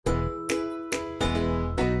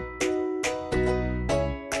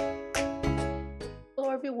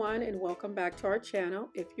everyone, and welcome back to our channel.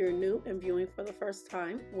 If you're new and viewing for the first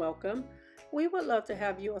time, welcome. We would love to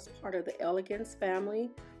have you as part of the Elegance family.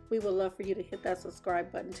 We would love for you to hit that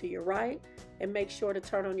subscribe button to your right and make sure to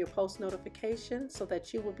turn on your post notifications so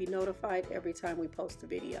that you will be notified every time we post a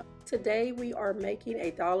video. Today we are making a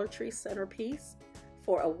Dollar Tree centerpiece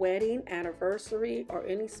for a wedding, anniversary, or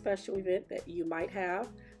any special event that you might have.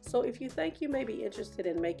 So if you think you may be interested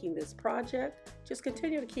in making this project, just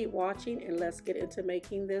continue to keep watching and let's get into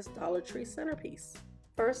making this Dollar Tree centerpiece.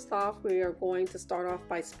 First off, we are going to start off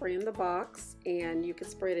by spraying the box, and you can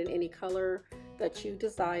spray it in any color that you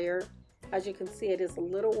desire. As you can see, it is a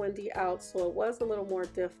little windy out, so it was a little more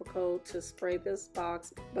difficult to spray this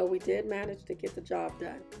box, but we did manage to get the job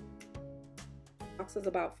done. The box is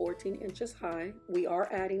about 14 inches high. We are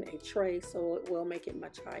adding a tray, so it will make it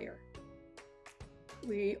much higher.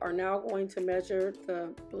 We are now going to measure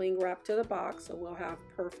the bling wrap to the box, so we'll have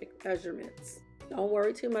perfect measurements. Don't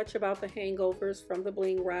worry too much about the hangovers from the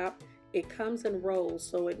bling wrap. It comes in rolls,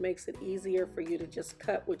 so it makes it easier for you to just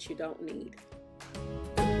cut what you don't need.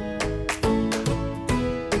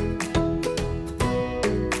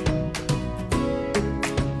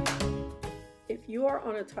 If you are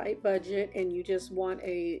on a tight budget and you just want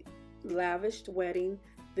a lavished wedding,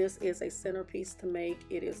 this is a centerpiece to make.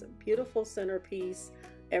 It is a beautiful centerpiece.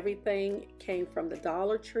 Everything came from the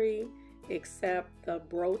Dollar Tree except the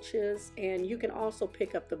brooches, and you can also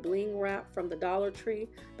pick up the bling wrap from the Dollar Tree,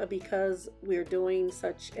 but because we're doing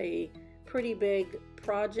such a pretty big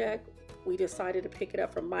project, we decided to pick it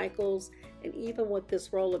up from Michael's. And even with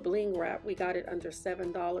this roll of bling wrap, we got it under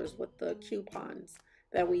 $7 with the coupons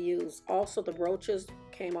that we use. Also, the brooches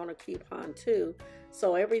came on a coupon too,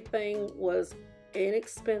 so everything was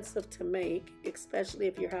inexpensive to make, especially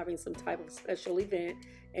if you're having some type of special event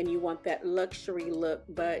and you want that luxury look,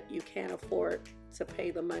 but you can't afford to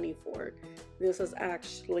pay the money for it. This is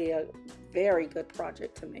actually a very good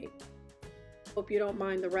project to make. Hope you don't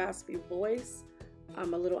mind the raspy voice.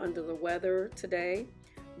 I'm a little under the weather today,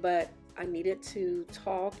 but I needed to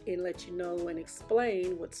talk and let you know and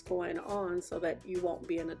explain what's going on so that you won't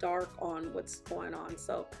be in the dark on what's going on.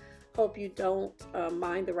 So hope you don't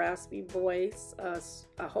mind the raspy voice.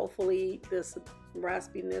 Hopefully this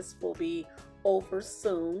raspiness will be over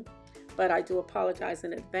soon, but I do apologize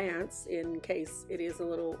in advance in case it is a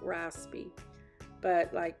little raspy.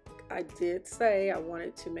 But like I did say, I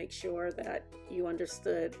wanted to make sure that you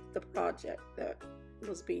understood the project that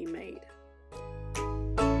was being made.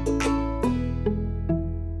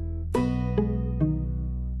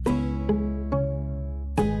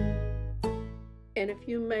 And if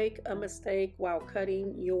you make a mistake while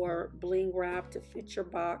cutting your bling wrap to fit your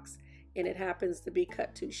box and it happens to be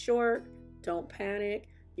cut too short, don't panic.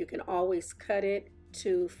 You can always cut it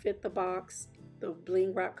to fit the box. The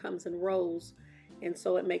bling wrap comes in rolls, and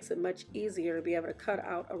so it makes it much easier to be able to cut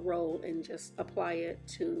out a roll and just apply it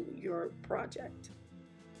to your project.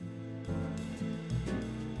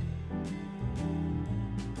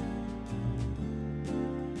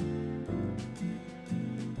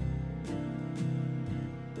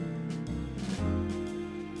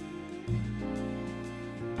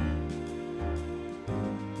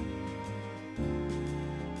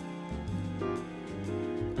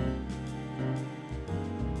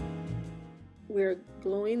 We're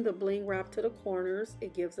gluing the bling wrap to the corners.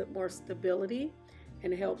 It gives it more stability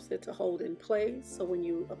and helps it to hold in place. So when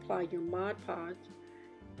you apply your Mod Podge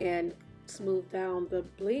and smooth down the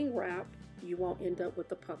bling wrap, you won't end up with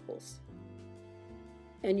the puckles.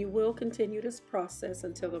 And you will continue this process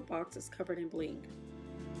until the box is covered in bling.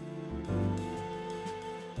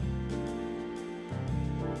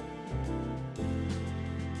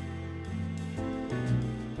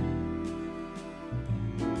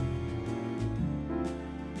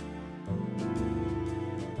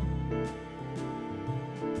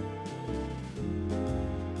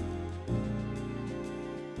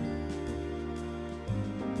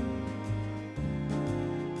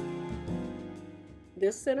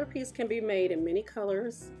 This centerpiece can be made in many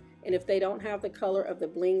colors, and if they don't have the color of the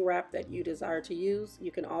bling wrap that you desire to use,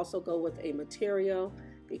 you can also go with a material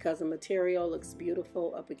because the material looks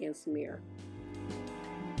beautiful up against the mirror.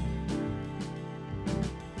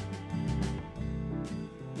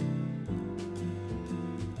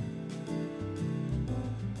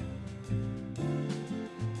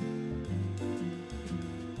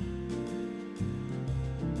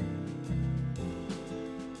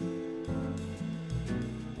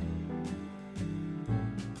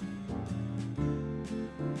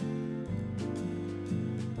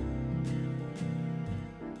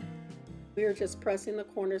 We are just pressing the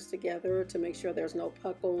corners together to make sure there's no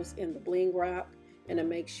puckles in the bling wrap, and to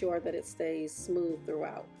make sure that it stays smooth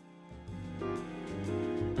throughout.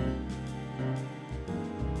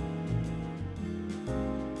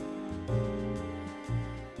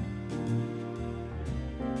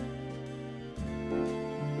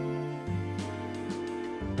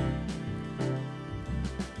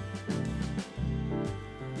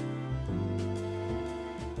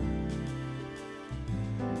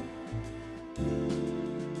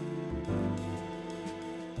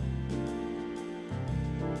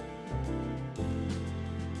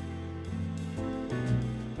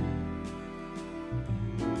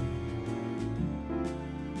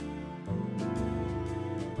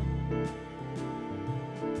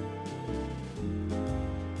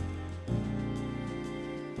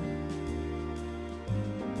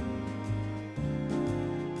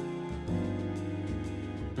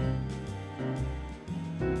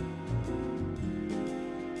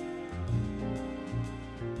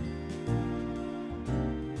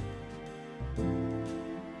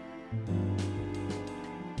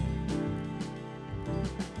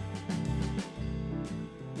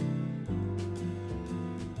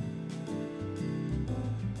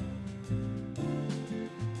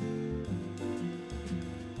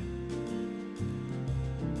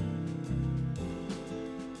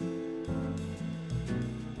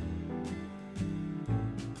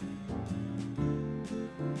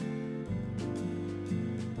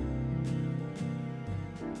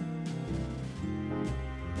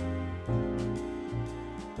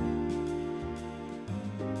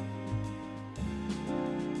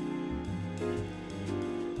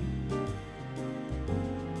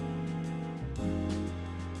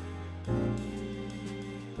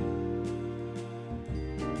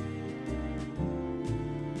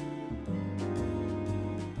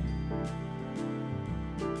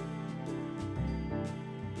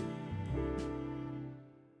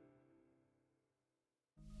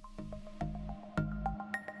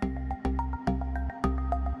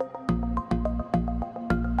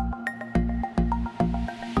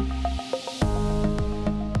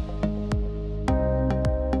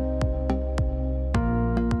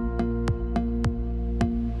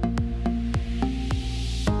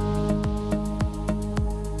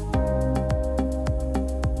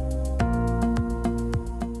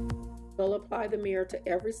 We'll apply the mirror to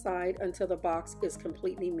every side until the box is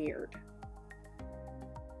completely mirrored.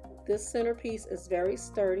 This centerpiece is very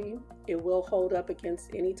sturdy. It will hold up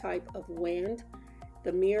against any type of wind.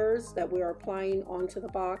 The mirrors that we are applying onto the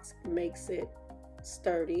box makes it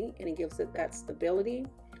sturdy and it gives it that stability.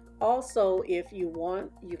 Also, if you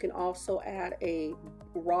want, you can also add a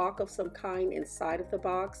rock of some kind inside of the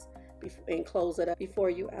box and close it up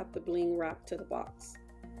before you add the bling wrap to the box.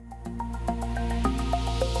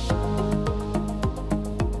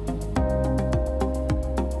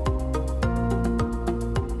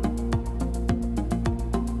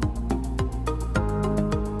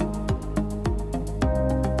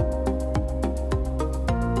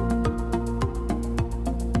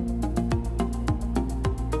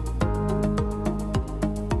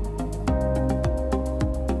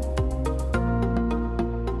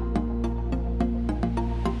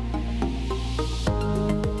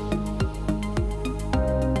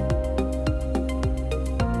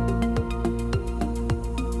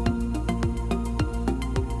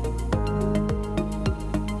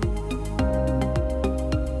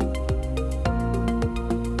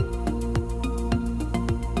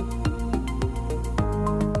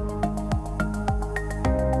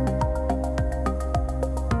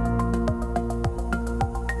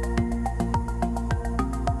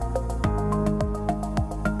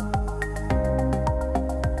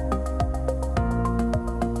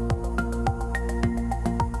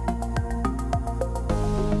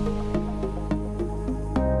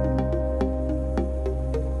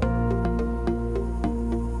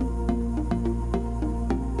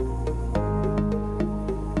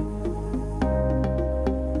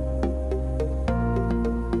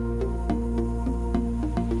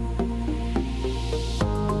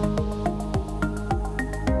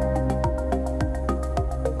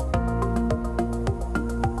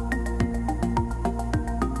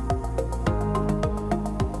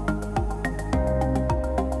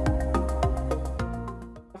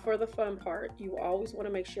 For the fun part, you always want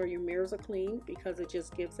to make sure your mirrors are clean because it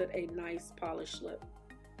just gives it a nice polished look.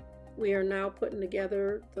 We are now putting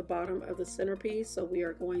together the bottom of the centerpiece, so we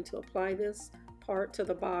are going to apply this part to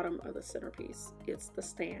the bottom of the centerpiece. It's the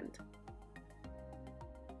stand.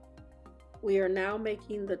 We are now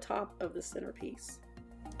making the top of the centerpiece.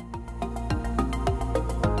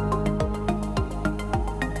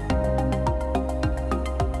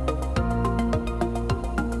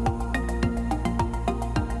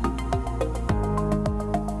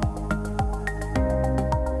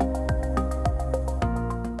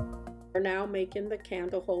 making the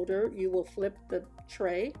candle holder, you will flip the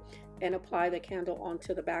tray and apply the candle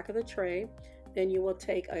onto the back of the tray. Then you will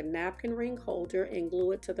take a napkin ring holder and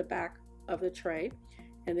glue it to the back of the tray.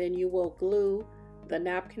 And then you will glue the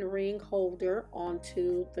napkin ring holder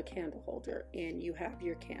onto the candle holder, and you have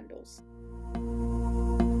your candles.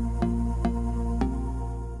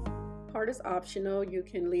 Part is optional. You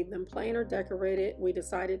can leave them plain or decorated. We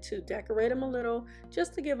decided to decorate them a little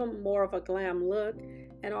just to give them more of a glam look,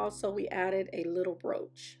 and also we added a little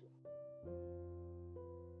brooch.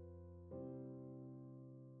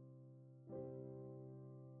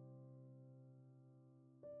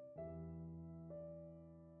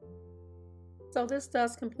 So this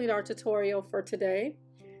does complete our tutorial for today,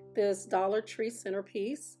 this Dollar Tree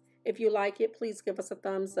centerpiece. If you like it, please give us a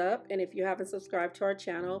thumbs up, and if you haven't subscribed to our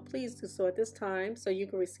channel, please do so at this time so you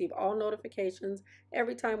can receive all notifications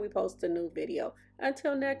every time we post a new video.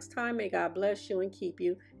 Until next time, may God bless you and keep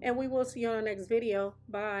you, and we will see you on our next video.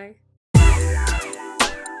 Bye.